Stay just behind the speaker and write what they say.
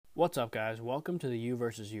What's up, guys? Welcome to the You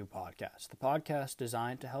vs. You podcast, the podcast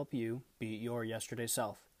designed to help you beat your yesterday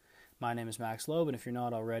self. My name is Max Loeb, and if you're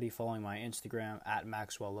not already following my Instagram at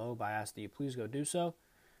Maxwell Loeb, I ask that you please go do so.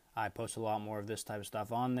 I post a lot more of this type of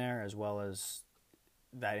stuff on there, as well as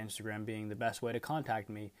that Instagram being the best way to contact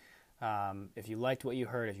me. If you liked what you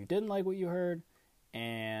heard, if you didn't like what you heard,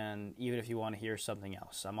 and even if you want to hear something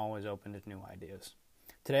else, I'm always open to new ideas.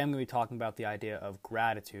 Today I'm going to be talking about the idea of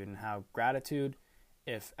gratitude and how gratitude,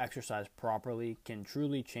 if exercised properly, can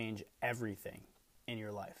truly change everything in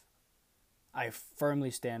your life. I firmly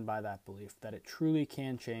stand by that belief that it truly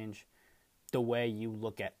can change the way you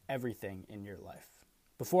look at everything in your life.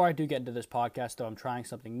 Before I do get into this podcast, though, I'm trying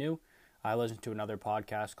something new. I listened to another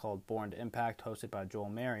podcast called Born to Impact, hosted by Joel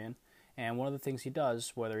Marion, and one of the things he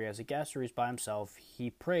does, whether he has a guest or he's by himself, he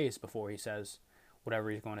prays before he says whatever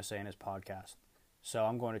he's going to say in his podcast. So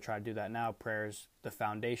I'm going to try to do that now. Prayer is the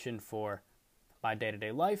foundation for my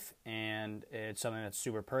day-to-day life, and it's something that's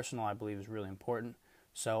super personal, I believe is really important.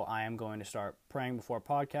 So I am going to start praying before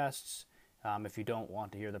podcasts. If you don't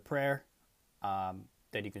want to hear the prayer,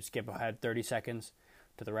 then you can skip ahead 30 seconds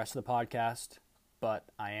to the rest of the podcast. But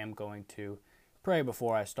I am going to pray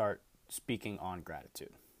before I start speaking on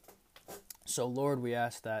gratitude. So Lord, we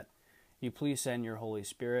ask that you please send your Holy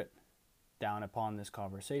Spirit down upon this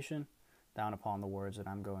conversation, down upon the words that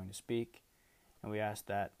I'm going to speak. And we ask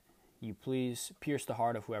that you please pierce the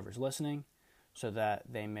heart of whoever's listening so that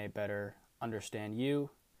they may better understand you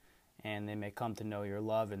and they may come to know your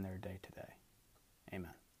love in their day-to-day.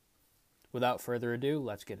 Amen. Without further ado,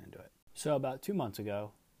 let's get into it. So about 2 months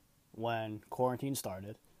ago, when quarantine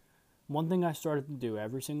started, one thing I started to do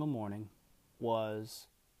every single morning was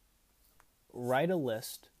write a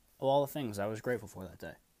list of all the things I was grateful for that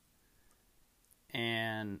day.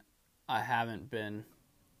 And I haven't been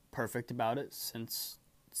perfect about it since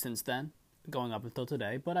then, going up until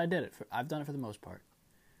today, but I did it. I've done it for the most part.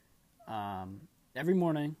 Every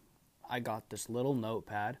morning, I got this little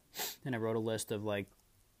notepad, and I wrote a list of like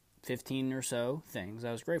 15 or so things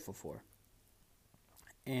I was grateful for.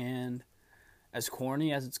 And as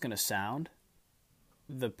corny as it's going to sound,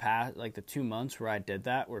 the 2 months where I did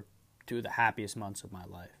that were two of the happiest months of my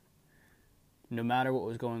life. No matter what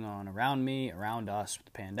was going on around me, around us with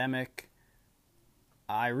the pandemic,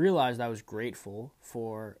 I realized I was grateful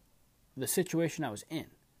for the situation I was in.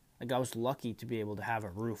 Like, I was lucky to be able to have a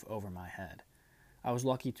roof over my head. I was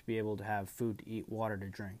lucky to be able to have food to eat, water to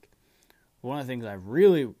drink. One of the things that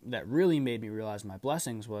really made me realize my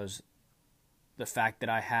blessings was the fact that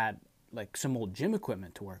I had like some old gym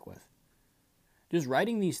equipment to work with. Just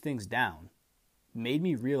writing these things down made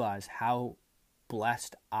me realize how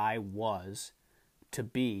blessed I was to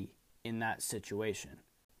be in that situation.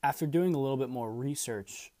 After doing a little bit more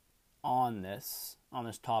research on this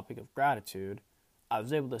topic of gratitude, I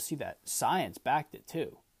was able to see that science backed it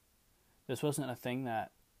too. This wasn't a thing that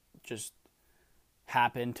just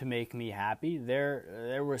happened to make me happy.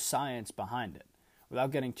 There was science behind it. Without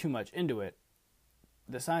getting too much into it,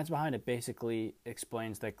 the science behind it basically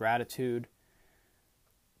explains that gratitude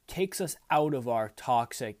takes us out of our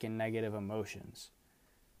toxic and negative emotions.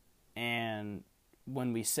 And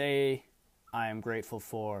when we say, I am grateful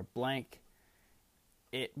for blank,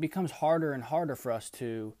 it becomes harder and harder for us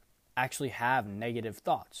to actually have negative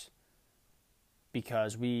thoughts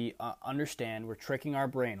because we understand we're tricking our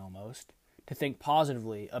brain almost to think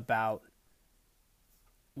positively about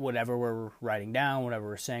whatever we're writing down, whatever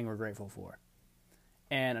we're saying we're grateful for.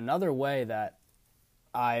 And another way that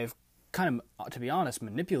I've kind of, to be honest,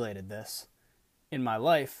 manipulated this in my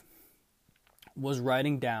life was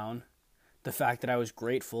writing down the fact that I was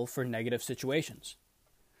grateful for negative situations.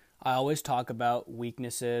 I always talk about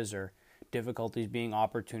weaknesses or difficulties being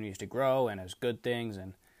opportunities to grow and as good things,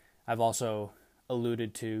 and I've also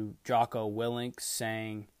alluded to Jocko Willink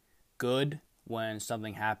saying good when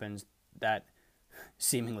something happens that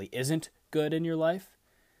seemingly isn't good in your life.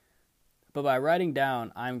 But by writing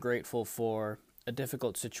down, I'm grateful for a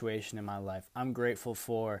difficult situation in my life. I'm grateful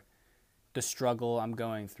for the struggle I'm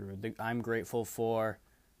going through. I'm grateful for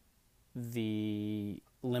the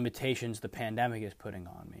limitations the pandemic is putting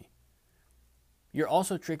on me. You're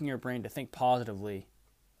also tricking your brain to think positively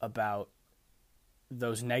about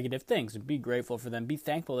those negative things and be grateful for them. Be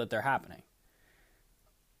thankful that they're happening.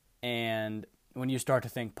 And when you start to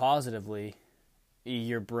think positively,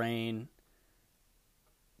 your brain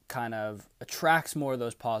kind of attracts more of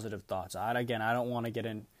those positive thoughts. I don't want to get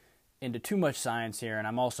into too much science here, and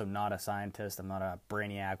I'm also not a scientist. I'm not a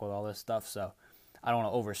brainiac with all this stuff, so I don't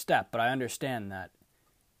want to overstep, but I understand that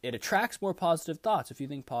it attracts more positive thoughts if you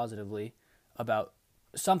think positively about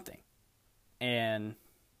something. And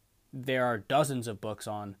there are dozens of books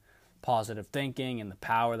on positive thinking and the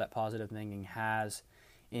power that positive thinking has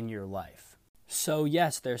in your life. So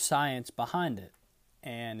yes, there's science behind it,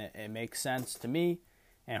 and it makes sense to me,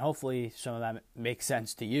 and hopefully some of that makes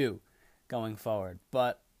sense to you going forward.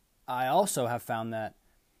 But I also have found that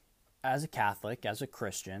as a Catholic, as a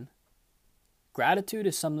Christian, gratitude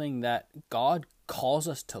is something that God calls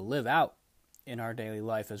us to live out in our daily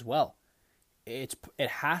life as well. It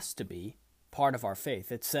has to be part of our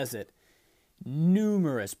faith. It says it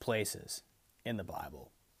numerous places in the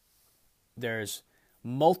Bible. There's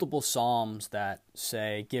multiple psalms that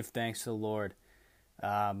say, give thanks to the Lord,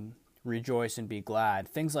 rejoice and be glad,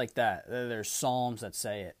 things like that. There's psalms that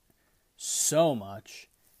say it so much.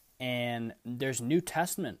 And there's New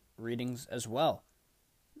Testament readings as well.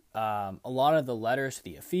 A lot of the letters to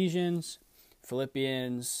the Ephesians,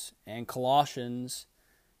 Philippians, and Colossians,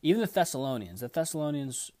 even the Thessalonians. The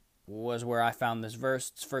Thessalonians was where I found this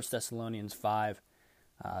verse. It's 1 Thessalonians 5,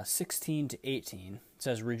 16 to 18. It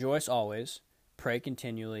says, rejoice always, pray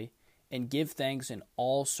continually, and give thanks in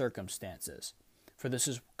all circumstances, for this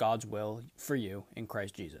is God's will for you in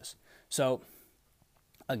Christ Jesus. So,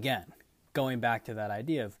 again, going back to that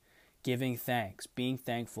idea of giving thanks, being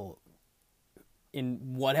thankful in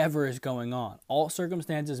whatever is going on. All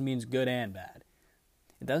circumstances means good and bad.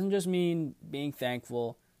 It doesn't just mean being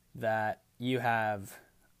thankful that you have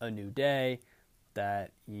a new day,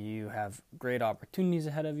 that you have great opportunities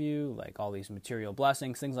ahead of you, like all these material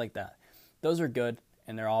blessings, things like that. Those are good,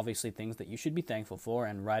 and they're obviously things that you should be thankful for,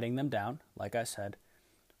 and writing them down, like I said,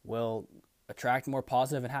 will attract more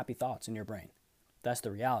positive and happy thoughts in your brain. That's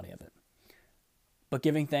the reality of it. But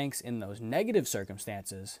giving thanks in those negative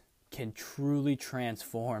circumstances can truly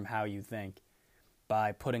transform how you think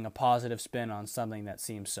by putting a positive spin on something that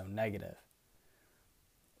seems so negative.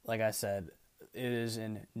 Like I said, it is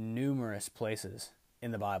in numerous places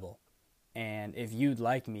in the Bible. And if you'd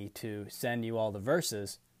like me to send you all the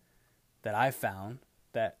verses that I've found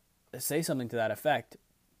that say something to that effect,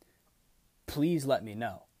 please let me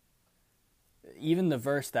know. Even the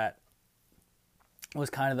verse that was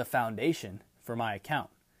kind of the foundation for my account,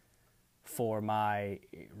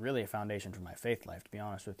 really a foundation for my faith life, to be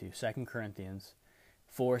honest with you, 2 Corinthians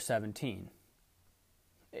 4:17.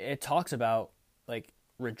 It talks about like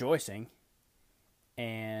rejoicing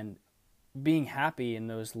and being happy in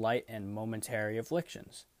those light and momentary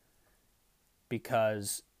afflictions,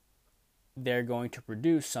 because they're going to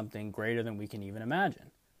produce something greater than we can even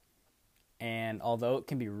imagine. And although it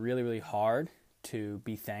can be really, really hard to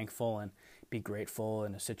be thankful and be grateful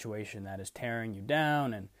in a situation that is tearing you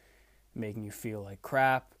down and making you feel like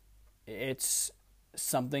crap, it's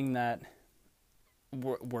something that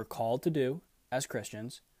we're called to do as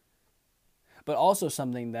Christians, but also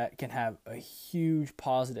something that can have a huge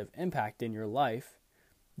positive impact in your life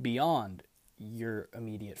beyond your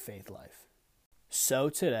immediate faith life. So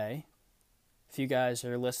today, if you guys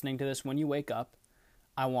are listening to this when you wake up,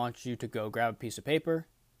 I want you to go grab a piece of paper,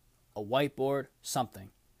 a whiteboard, something.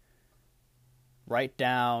 Write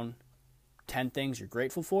down 10 things you're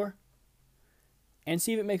grateful for and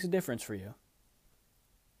see if it makes a difference for you.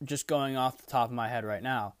 Just going off the top of my head right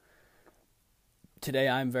now, today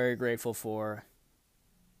I'm very grateful for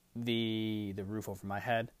the roof over my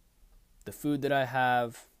head, the food that I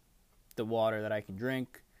have, the water that I can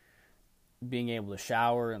drink, being able to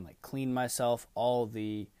shower and like clean myself, all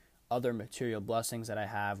the other material blessings that I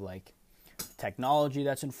have, like technology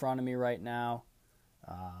that's in front of me right now,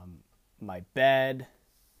 my bed.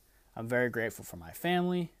 I'm very grateful for my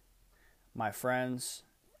family, my friends,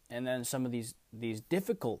 and then some of these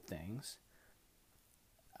difficult things.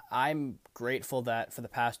 I'm grateful that for the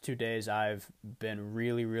past 2 days I've been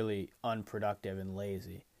really, really unproductive and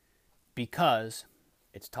lazy, because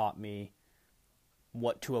it's taught me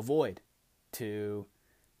what to avoid to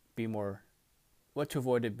be more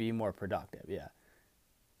productive. Yeah.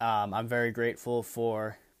 I'm very grateful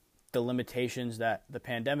for the limitations that the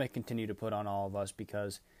pandemic continue to put on all of us,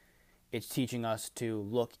 because it's teaching us to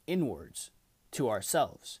look inwards to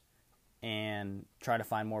ourselves and try to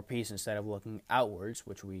find more peace instead of looking outwards,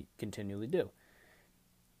 which we continually do.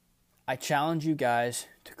 I challenge you guys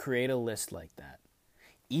to create a list like that.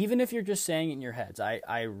 Even if you're just saying it in your heads,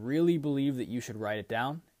 I really believe that you should write it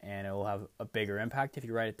down, and it will have a bigger impact if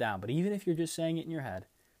you write it down. But even if you're just saying it in your head,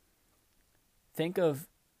 think of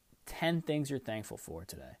 10 things you're thankful for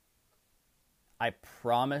today. I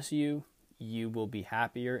promise you, you will be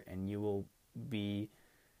happier and you will be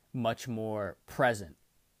much more present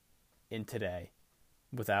in today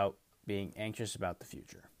without being anxious about the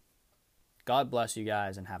future. God bless you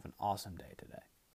guys and have an awesome day today.